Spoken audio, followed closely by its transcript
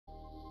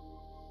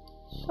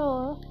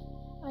So,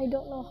 I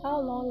don't know how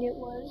long it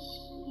was,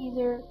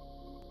 either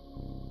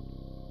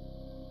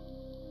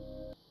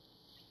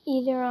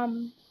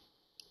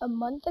a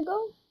month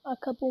ago, a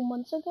couple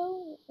months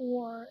ago,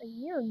 or a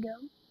year ago.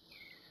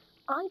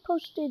 I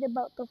posted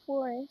about the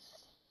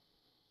forest,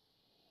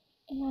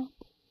 and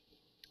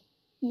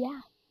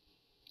yeah,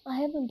 I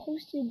haven't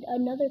posted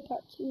another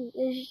part 2.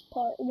 It's just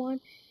part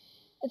 1.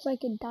 It's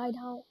like it died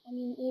out. I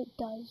mean, it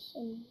does,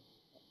 and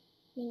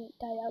it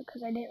died out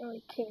because I didn't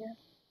really care.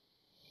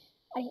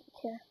 I didn't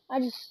care. I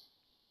just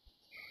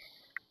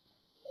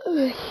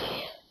don't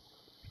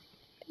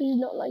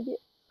like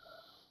it.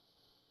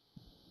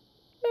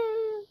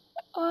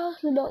 I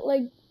also don't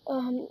like,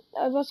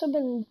 I've also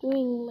been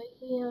doing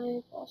lately,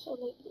 I've also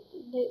been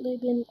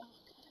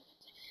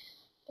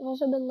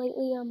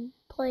lately,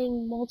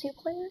 playing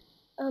multiplayer,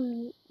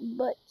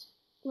 but,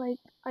 like,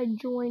 I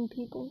join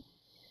people.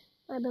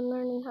 I've been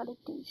learning how to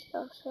do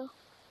stuff, so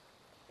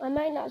I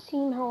might not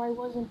seem how I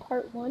was in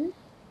part 1.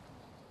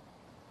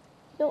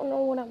 Don't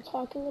know what I'm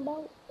talking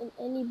about, and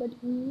anybody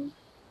knew.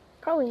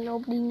 Probably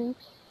nobody knew.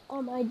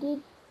 I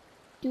did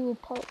do a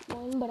part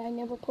 1, but I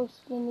never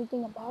posted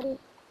anything about it.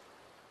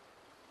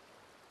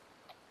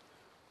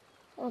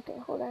 Okay,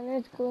 hold on,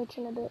 it's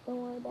glitching a bit,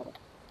 don't worry about it.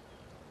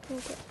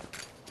 Okay.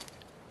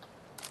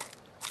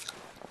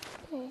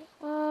 Okay,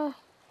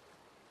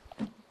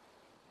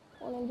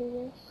 wanna do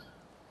this.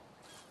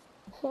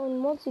 So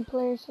in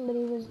multiplayer,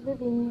 somebody was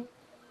living,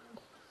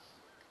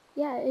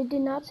 yeah, it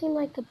did not seem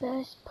like the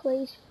best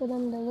place for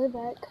them to live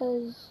at,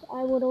 cause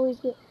I would always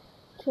get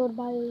killed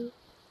by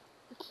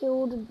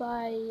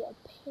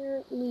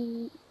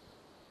apparently,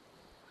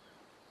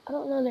 I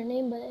don't know their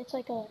name, but it's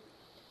like a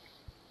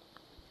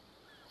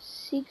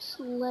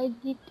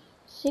six-legged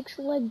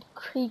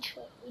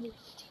creature. It is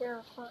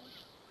terrifying.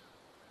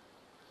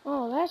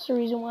 Oh, that's the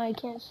reason why I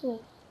can't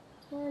sleep.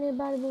 It's already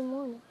about to be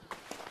morning.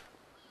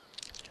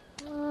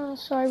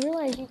 So I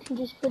realized you can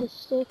just put a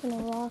stick and a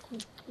rock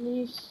and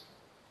leaves.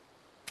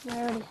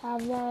 I already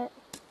have that.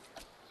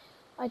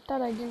 I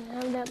thought I didn't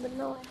have that, but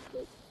no, I have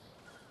it.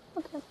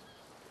 Okay.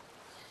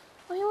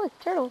 Oh, yeah, look,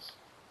 turtles.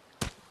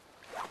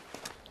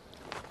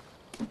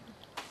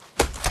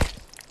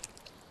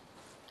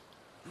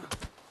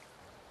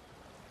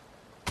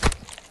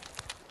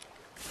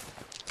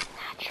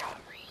 Natural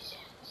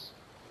reasons.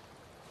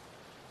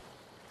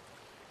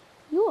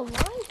 You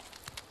alive?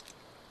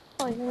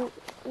 Oh, you're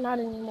not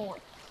anymore.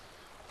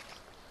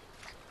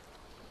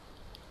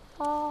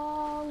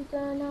 I'm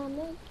gonna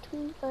make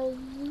 2 of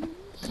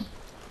these.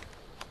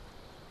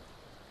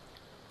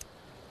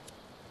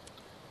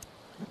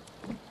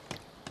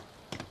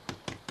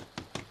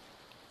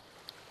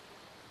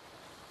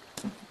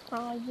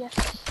 Oh, yes.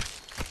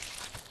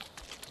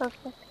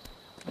 Perfect.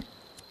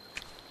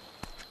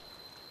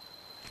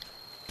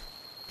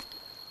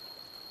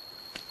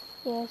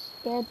 Yes,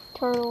 dead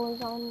turtle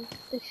is on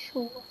the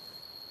shore.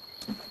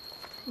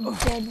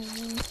 Dead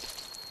meat.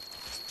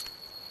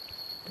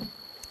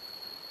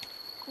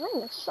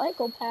 I'm a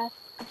psychopath.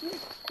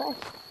 Jesus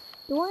Christ.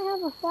 Do I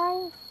have a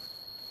fire?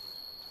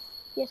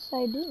 Yes,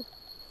 I do.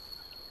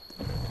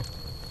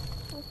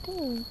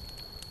 Okay.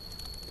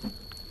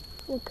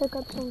 We'll cook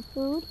up some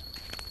food.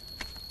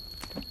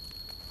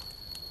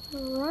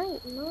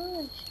 Alright,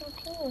 nice.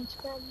 Okay, let's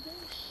grab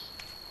this.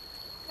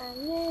 Grab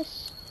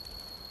this.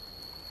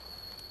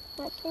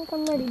 I think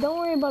I'm ready. Don't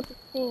worry about the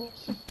thing.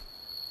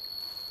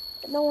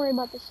 Don't worry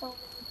about the sound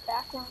in the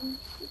background.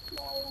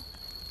 Oh,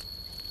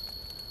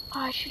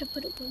 I should have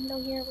put a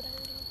window here, but I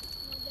already have a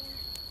window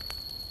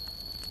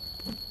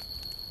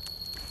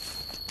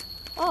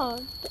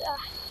there.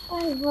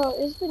 Oh, bro,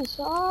 it's been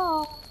so...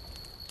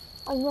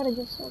 I was about to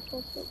get so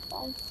close to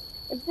 5.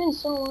 It's been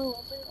so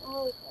long.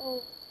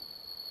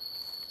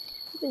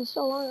 It's been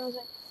so long. I was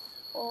like,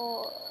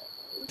 oh,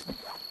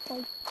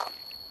 like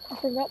I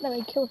forgot that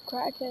I killed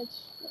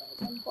crackheads.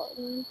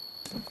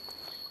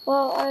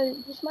 Well,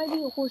 this might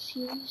be a whole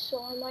series,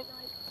 so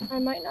I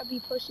might not be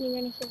posting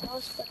anything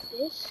else but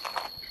this.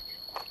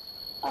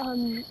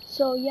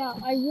 So yeah,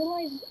 I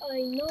realized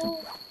I've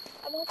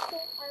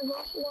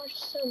also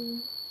watched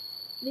some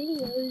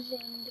videos,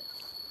 and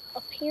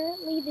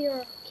apparently there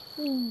are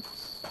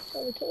caves.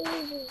 So the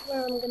caves is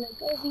where I'm gonna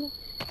go be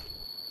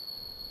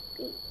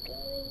going to.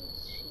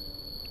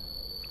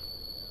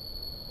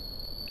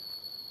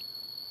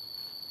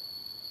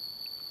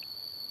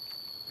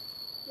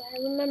 Yeah, I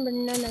remember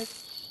none of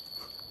this.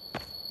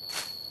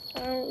 So I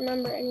don't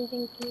remember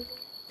anything from here.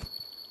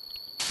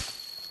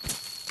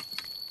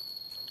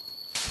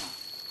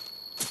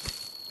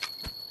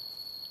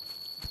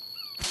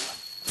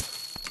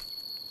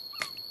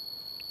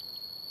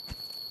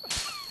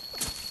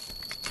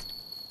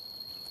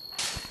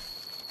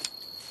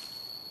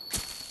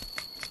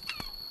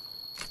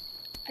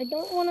 I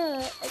don't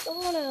wanna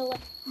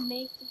like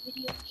make the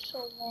video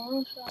so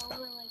long, so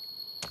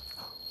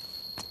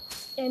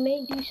I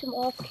may do some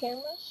off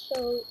camera,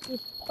 so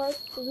with part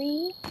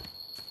 3,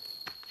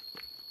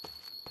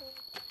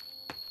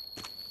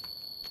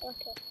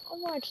 okay, I'll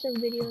watch some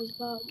videos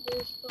about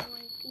this, but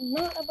like,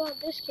 not about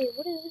this cave.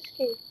 What is this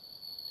cave?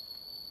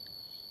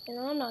 You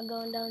know, I'm not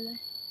going down there.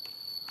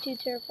 Too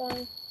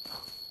terrifying.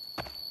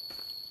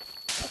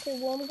 Okay,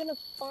 well, I'm gonna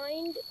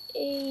find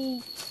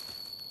a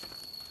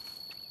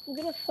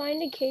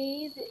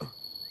cave.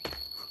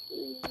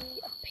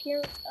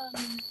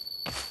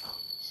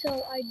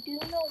 So I do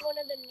know one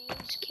of the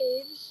names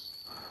caves.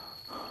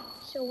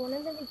 So one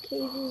of the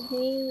caves'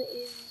 name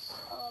is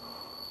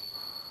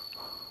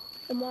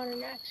the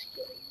Modern Axe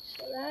Cave.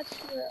 So that's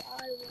where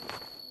I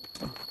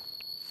will.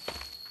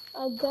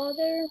 I'll go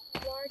there,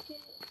 mark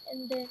it,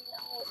 and then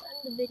I'll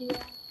end the video.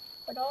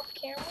 But off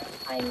camera,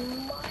 I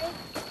might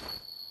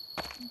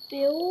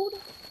build.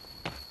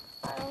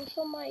 I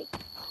also might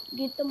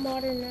get the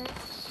Modern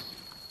Axe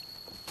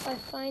if I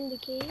find the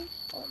cave.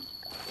 Oh my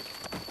gosh.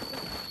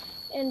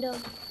 And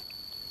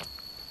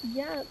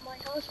yeah, my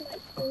house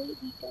might fully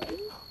be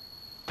done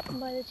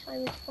by the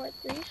time it's part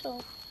 3,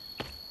 so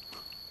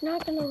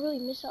not gonna really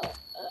miss out.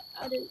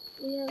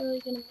 We're not really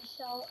gonna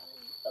miss out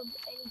of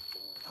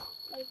anything.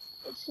 Like,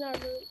 it's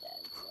not really that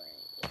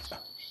important. It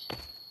sucks.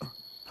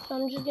 So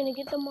I'm just gonna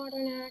get the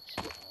Modern Axe.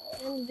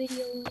 I'll end the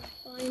video when I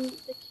find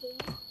the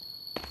cave,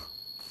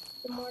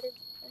 the Modern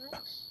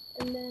Axe,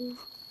 and then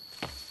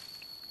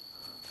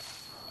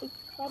I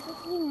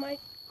probably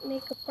might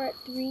make a part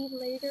 3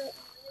 later on,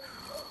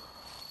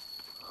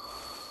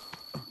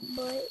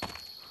 but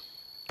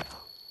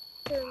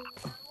for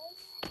now,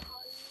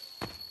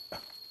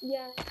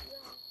 yeah,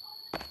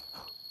 no,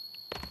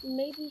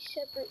 maybe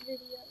separate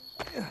videos.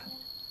 Yeah.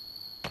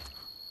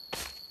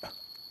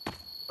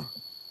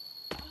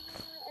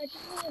 I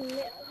just want to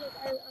admit,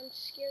 I'm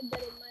scared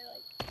that it might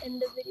like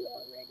end the video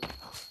already.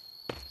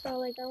 So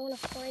like I want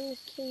to find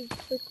this cave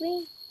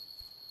quickly,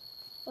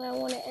 but I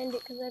want to end it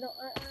because I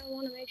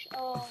want to make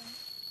sure.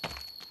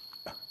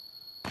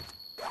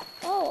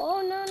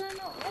 Oh no!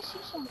 I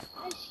see someone.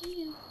 I see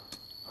you.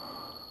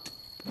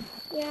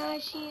 Yeah, I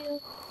see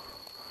you.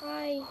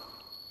 Hi.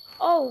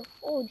 Oh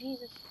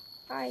Jesus.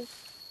 Hi.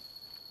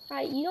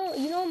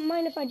 You don't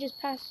mind if I just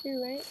pass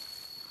through, right?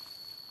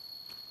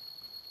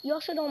 You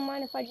also don't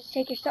mind if I just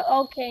take your stuff.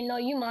 Okay, no,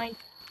 you mind.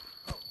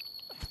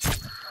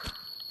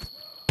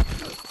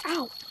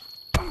 Ow!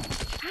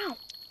 Ow!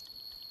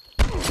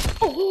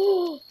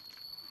 Oh!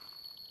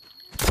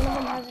 One of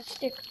them has a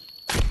stick.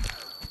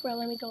 Bro,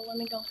 let me go.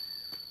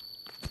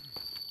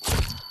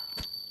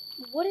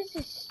 What is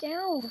this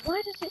sound?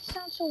 Why does it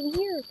sound so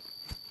weird?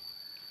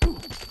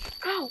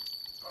 Ow!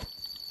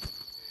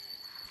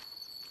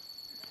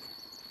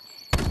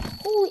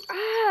 Holy,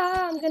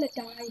 I'm gonna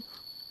die.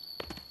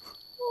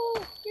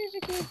 Oh, here's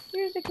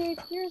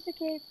the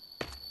cave.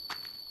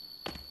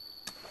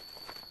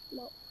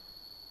 No.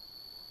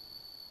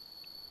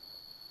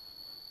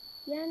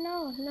 Yeah,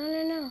 no.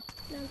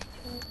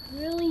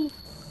 Really?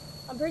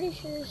 I'm pretty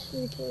sure this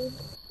is the cave.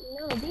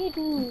 No, they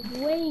do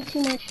way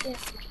too much damage.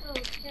 Oh,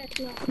 heck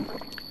no.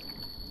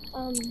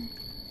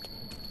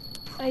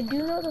 I do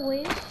know the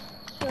ways,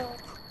 so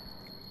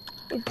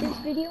if this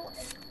video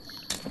ends,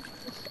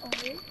 it's on,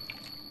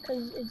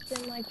 because it's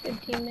been like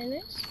 15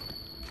 minutes.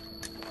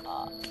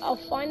 I'll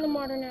find the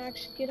Modern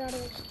Axe, get out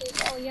of this cave.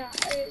 Oh yeah,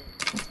 I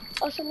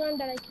also learned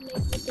that I can make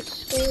with the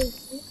skull.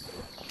 It's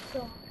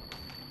strong.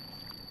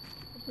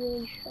 It's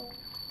really strong.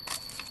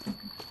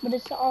 But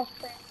it's the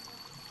off-brand.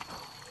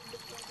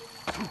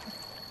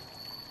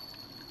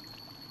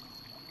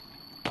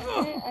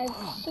 Okay, I've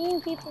seen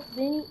people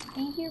be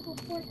here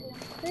before, and I'm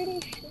pretty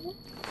sure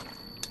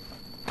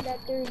that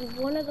there's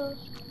one of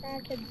those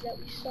crackheads that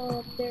we saw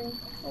up there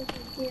over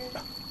here.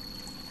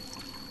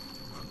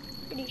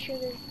 Pretty sure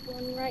there's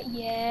one right.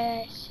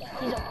 Yes,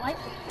 he's a white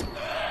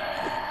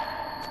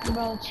one.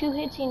 Bro, 2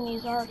 hits and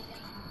he's already out.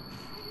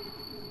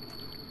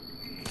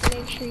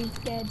 Make sure he's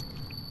dead.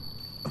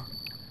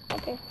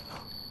 Okay.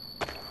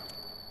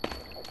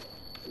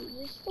 Is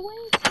this the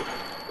way?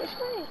 This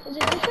way? Is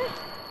it this way?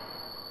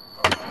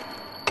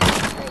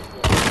 Right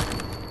here.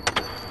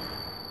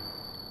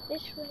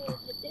 This way?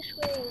 Is it this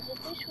way? Is it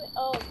this way?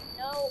 Oh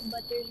no,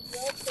 but there's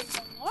rope and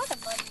a lot of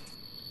money.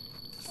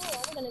 Oh,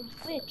 I'm gonna be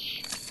rich.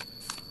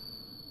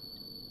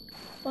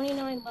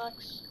 29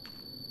 bucks.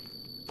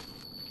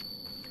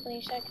 At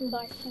least I can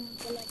buy food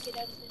when I get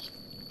out of this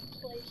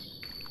place.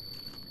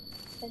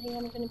 I think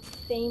I'm gonna be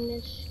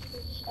famous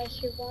because I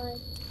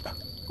survived.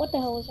 What the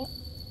hell was that?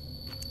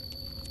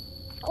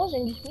 That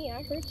wasn't just me,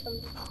 I heard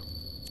something.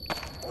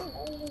 Oh,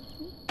 that wasn't just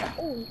me.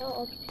 Oh, no,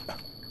 okay.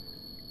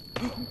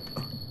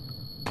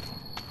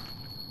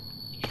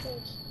 Sure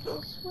it's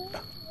this way?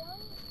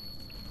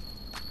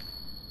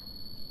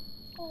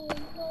 Oh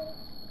no.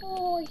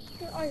 Oh,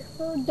 I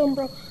heard them,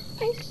 bro.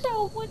 I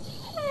saw one's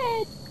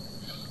head.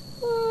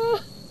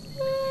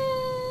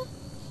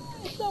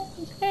 I saw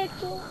one's head,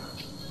 bro.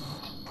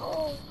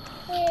 Oh,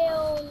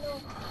 hell no.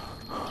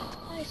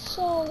 I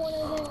saw one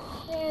of their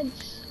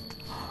heads.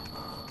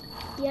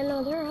 Yeah,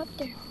 no, they're up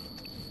there.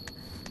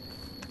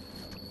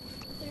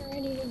 They're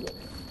ready to get.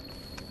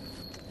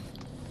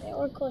 Yeah,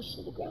 we're close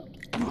to the ground.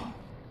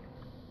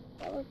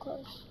 Yeah, we're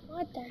close.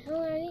 What the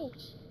hell are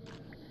these?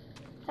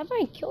 Have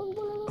I killed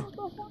one of those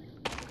before?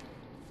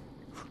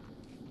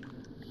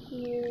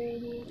 Here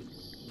it is.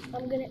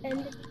 I'm gonna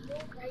end the video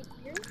right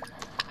here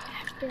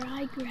after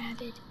I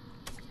grab it.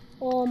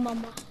 Oh,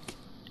 mama.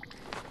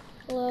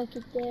 Look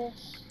at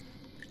this.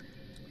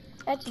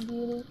 That's a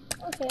beauty.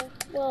 Okay,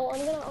 well,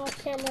 I'm gonna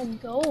off camera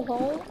go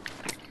home.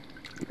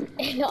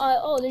 And,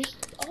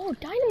 oh,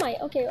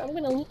 dynamite. Okay, I'm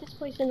gonna loot this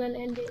place and then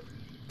end it.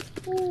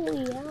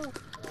 Holy hell.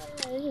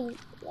 Yeah, there's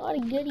a lot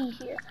of goodies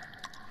here.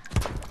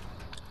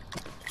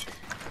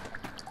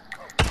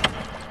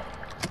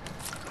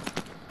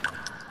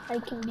 I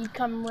can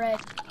become red.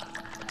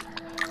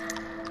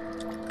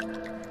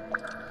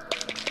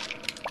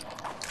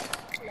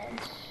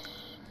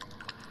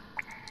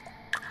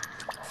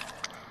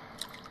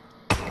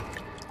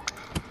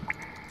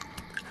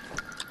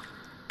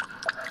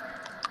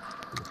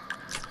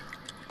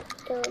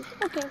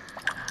 Okay.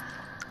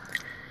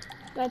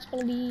 That's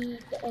gonna be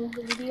the end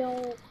of the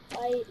video.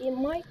 It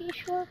might be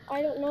short.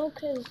 I don't know,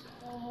 cause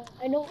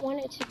I don't want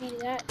it to be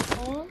that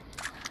long.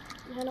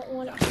 I don't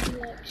want it to be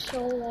like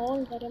so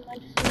long that it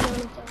might just be on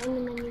its own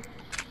and then you guys,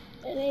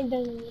 and it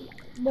doesn't really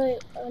matter.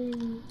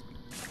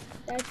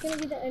 But that's gonna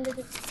be the end of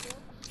the video.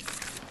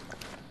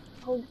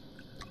 Hope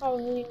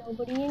probably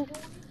nobody enjoyed,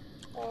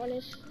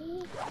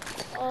 honestly.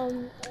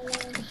 And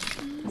I'll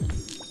see